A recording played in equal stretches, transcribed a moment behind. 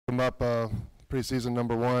up, preseason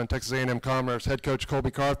 #1, Texas A&M-Commerce, head coach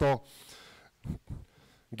Colby Carthel,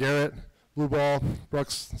 Garrett, blue ball,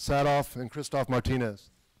 Brooks Sadoff, and Christoph Martinez.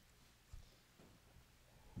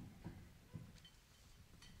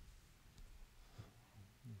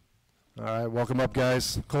 All right, welcome up,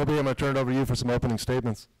 guys. Colby, I'm going to turn it over to you for some opening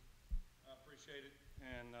statements. I appreciate it.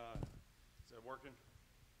 And is that working?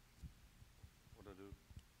 What do I do?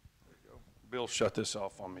 There you go. Bill shut this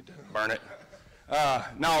off on me, didn't burn it.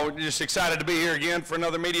 No, just excited to be here again for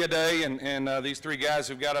another media day. And these three guys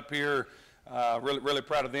who got up here, really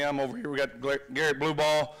proud of them. Over here we got Garrett Blue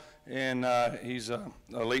Ball, and he's an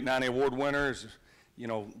Elite 90 award winner. You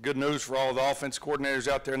know, good news for all the offense coordinators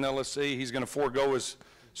out there in the LSC. He's going to forego his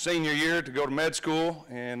senior year to go to med school,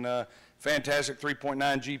 and fantastic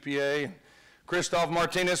 3.9 GPA. Christoph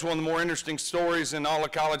Martinez, one of the more interesting stories in all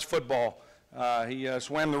of college football. He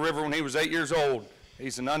swam the river when he was 8 years old.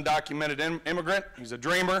 He's an undocumented immigrant. He's a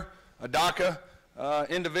dreamer, a DACA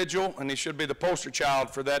individual, and he should be the poster child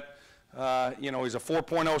for that. You know, he's a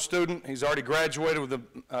 4.0 student. He's already graduated with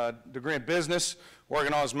a degree in business,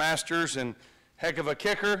 working on his master's, and heck of a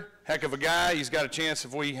kicker, heck of a guy. He's got a chance,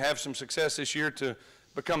 if we have some success this year, to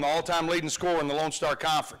become the all-time leading scorer in the Lone Star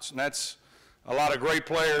Conference. And that's a lot of great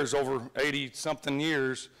players over 80-something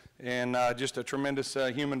years, and just a tremendous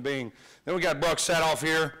human being. Then we got Brooks Sadoff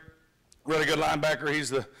here, really good linebacker. He's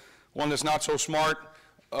the one that's not so smart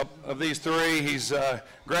of these three. He's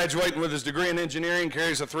graduating with his degree in engineering,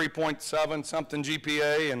 carries a 3.7-something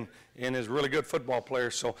GPA, and is a really good football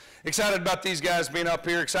player. So excited about these guys being up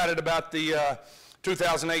here, excited about the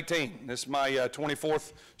 2018. This is my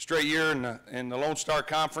 24th straight year in the Lone Star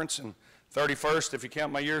Conference, and 31st if you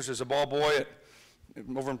count my years as a ball boy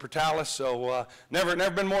over in Portales. So never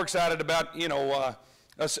been more excited about, you know,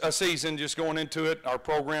 a season just going into it. Our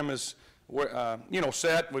program is you know,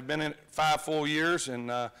 set. We've been in it 5 full years,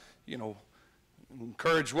 and you know,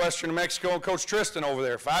 encouraged Western New Mexico and Coach Tristan over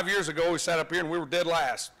there. 5 years ago we sat up here and we were dead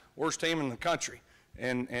last, worst team in the country,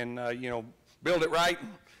 and you know, build it right.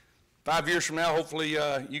 5 years from now, hopefully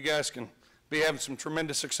you guys can be having some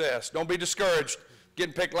tremendous success. Don't be discouraged,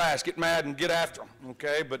 getting picked last, get mad and get after them,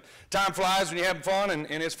 okay? But time flies when you're having fun, and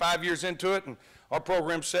it's 5 years into it, and our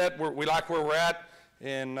program's set. We like where we're at,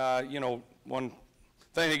 and you know, one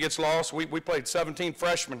thing that gets lost, we played 17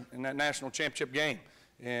 freshmen in that national championship game,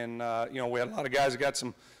 and you know, we had a lot of guys that got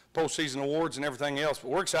some postseason awards and everything else, but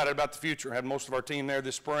we're excited about the future. Had most of our team there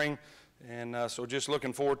this spring, and so just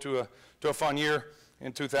looking forward to a fun year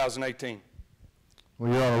in 2018.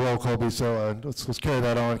 Well, you're on a roll, Colby, so let's carry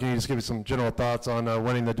that on. Can you just give me some general thoughts on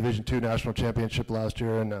winning the Division II national championship last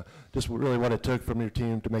year, and just really what it took from your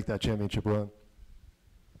team to make that championship run?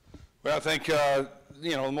 Well, I think,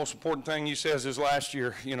 you know, the most important thing you said is last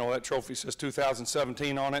year, you know, that trophy says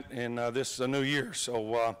 2017 on it, and this is a new year.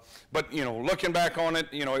 So, but, you know, looking back on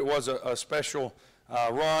it, you know, it was a special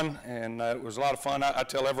run, and it was a lot of fun. I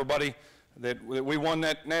tell everybody that we won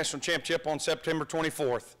that national championship on September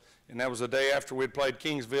 24th, and that was the day after we'd played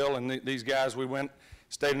Kingsville, and these guys, we went,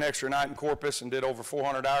 stayed an extra night in Corpus and did over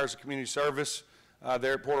 400 hours of community service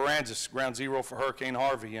there at Port Aransas, ground zero for Hurricane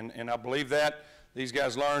Harvey, and I believe that. These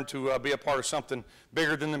guys learned to be a part of something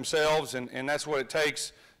bigger than themselves, and that's what it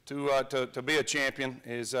takes to be a champion,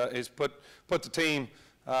 is put the team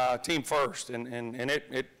first, and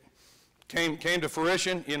it came to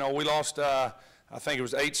fruition. You know, we lost, I think it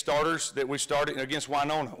was 8 starters that we started against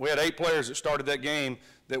Winona. We had 8 players that started that game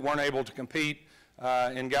that weren't able to compete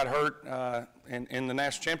and got hurt in the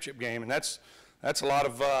national championship game, and that's a lot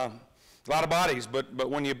of bodies. But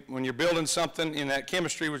when you're building something, and that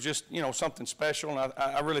chemistry was just, you know, something special, and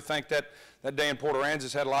I really think that day in Port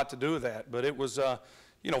Aransas had a lot to do with that. But it was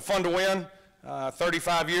you know, fun to win.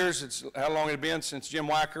 35 years, it's how long it had been since Jim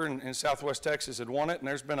Wacker in Southwest Texas had won it, and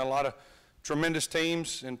there's been a lot of tremendous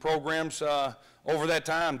teams and programs over that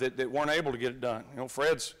time that weren't able to get it done. You know,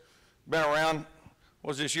 Fred's been around.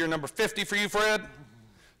 Was this year number 50 for you, Fred?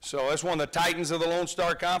 So that's one of the titans of the Lone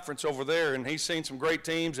Star Conference over there, and he's seen some great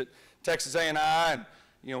teams at Texas A&I, and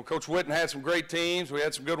you know, Coach Witten had some great teams. We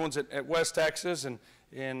had some good ones at West Texas, and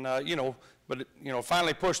you know, but it, you know,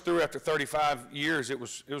 finally pushed through after 35 years. It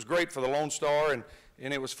was great for the Lone Star, and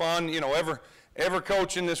it was fun. You know, every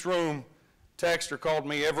coach in this room texted or called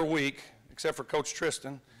me every week, except for Coach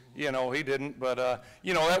Tristan. You know, he didn't, but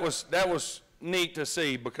you know, that was neat to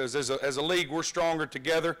see, because as a league we're stronger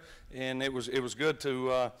together, and it was good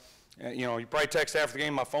to you know, you probably text after the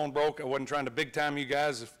game, my phone broke. I wasn't trying to big time you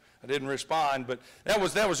guys if I didn't respond, but that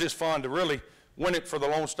was just fun to really win it for the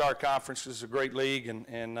Lone Star Conference. It's a great league,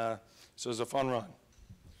 and so it was a fun run.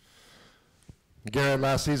 Garrett,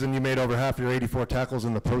 last season you made over half your 84 tackles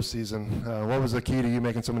in the postseason. What was the key to you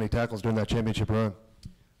making so many tackles during that championship run?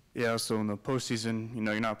 Yeah, so in the postseason,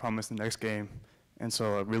 you're not promised the next game. And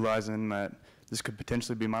so realizing that this could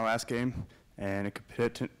potentially be my last game, and it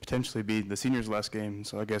could potentially be the seniors' last game.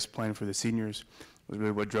 So I guess playing for the seniors was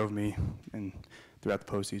really what drove me throughout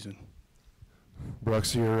the postseason.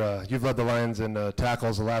 Brooks, you've led the Lions in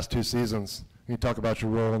tackles the last 2 seasons. Can you talk about your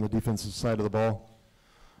role on the defensive side of the ball?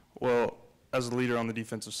 Well, as a leader on the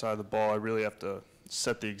defensive side of the ball, I really have to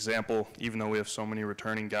set the example. Even though we have so many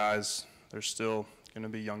returning guys, there's still going to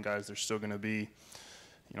be young guys. There's still going to be,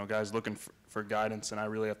 guys looking for guidance, and I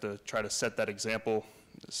really have to try to set that example,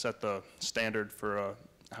 set the standard for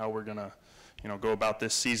how we're going to, go about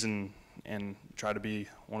this season and try to be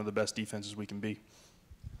one of the best defenses we can be.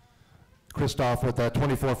 Christoph, with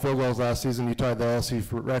 24 field goals last season, you tied the LSU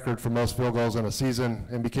record for most field goals in a season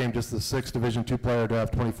and became just the 6th Division II player to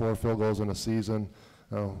have 24 field goals in a season.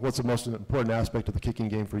 What's the most important aspect of the kicking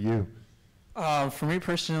game for you? For me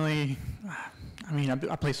personally,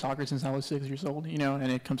 I play soccer since I was 6 years old,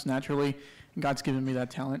 and it comes naturally. God's given me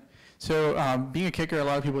that talent. So being a kicker, a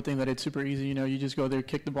lot of people think that it's super easy. You just go there,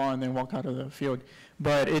 kick the ball, and then walk out of the field.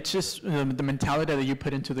 But it's just the mentality that you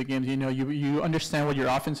put into the games. You understand what your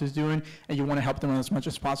offense is doing, and you want to help them as much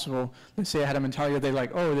as possible. Let's say I had a mentality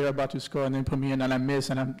that they're about to score, and then put me in, and I miss,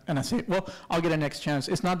 and I say, well, I'll get a next chance.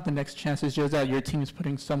 It's not the next chance. It's just that your team is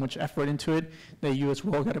putting so much effort into it that you as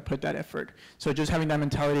well got to put that effort. So just having that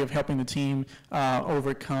mentality of helping the team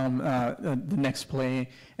overcome the next play,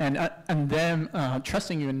 and them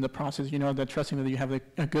trusting you in the process. That trusting that you have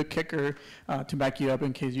a good kicker to back you up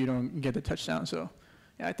in case you don't get the touchdown. So,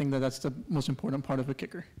 yeah, I think that's the most important part of a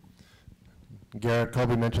kicker. Garrett,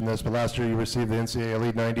 Colby mentioned this, but last year you received the NCAA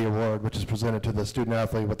Elite 90 Award, which is presented to the student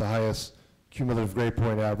athlete with the highest cumulative grade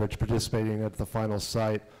point average participating at the final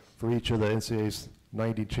site for each of the NCAA's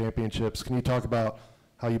 90 championships. Can you talk about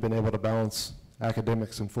how you've been able to balance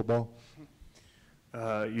academics and football?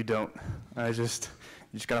 You don't. You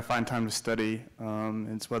just gotta find time to study.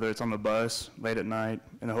 It's whether it's on the bus, late at night,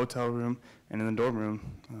 in the hotel room, and in the dorm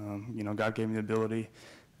room. God gave me the ability,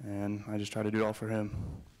 and I just try to do it all for Him.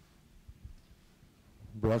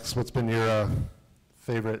 Brooks, what's been your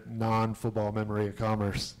favorite non-football memory at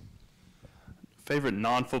Commerce? Favorite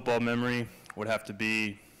non-football memory would have to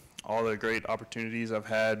be all the great opportunities I've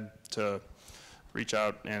had to reach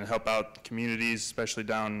out and help out communities, especially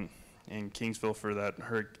down in Kingsville for that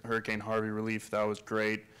Hurricane Harvey relief. That was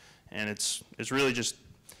great. And it's really just,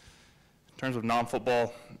 in terms of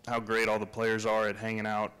non-football, how great all the players are at hanging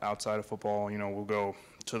out outside of football. We'll go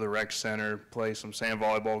to the rec center, play some sand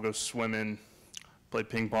volleyball, go swimming, play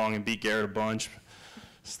ping pong and beat Garrett a bunch.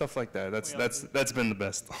 Stuff like that. That's been the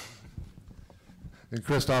best. And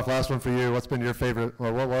Christoph, last one for you. What's been your favorite,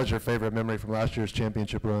 or what was your favorite memory from last year's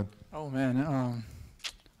championship run? Oh, man.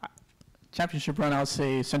 Championship run, I would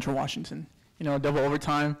say Central Washington. Double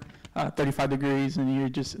overtime, 35 degrees,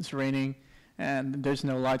 and it's raining, and there's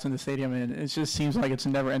no lights in the stadium, and it just seems like it's a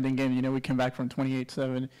never-ending game. We came back from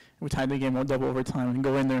 28-7, we tied the game on double overtime, and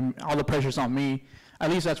go in there, and all the pressure's on me.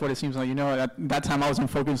 At least that's what it seems like. At that time I wasn't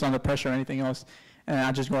focused on the pressure or anything else, and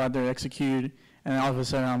I just go out there, execute, and all of a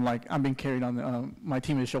sudden I'm being carried on my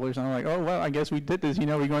teammate's shoulders, and I'm like, oh, well, I guess we did this. We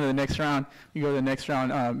go to the next round. We go to the next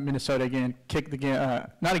round, Minnesota again, kick the game,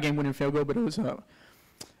 not a game-winning field goal, but it was a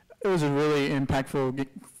really impactful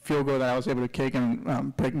field goal that I was able to kick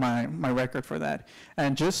and break my record for that.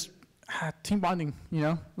 And just team bonding,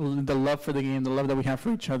 the love for the game, the love that we have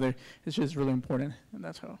for each other is just really important, and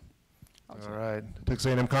that's how. All right. Texas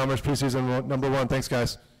A&M Commerce preseason #1. Thanks,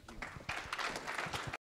 guys.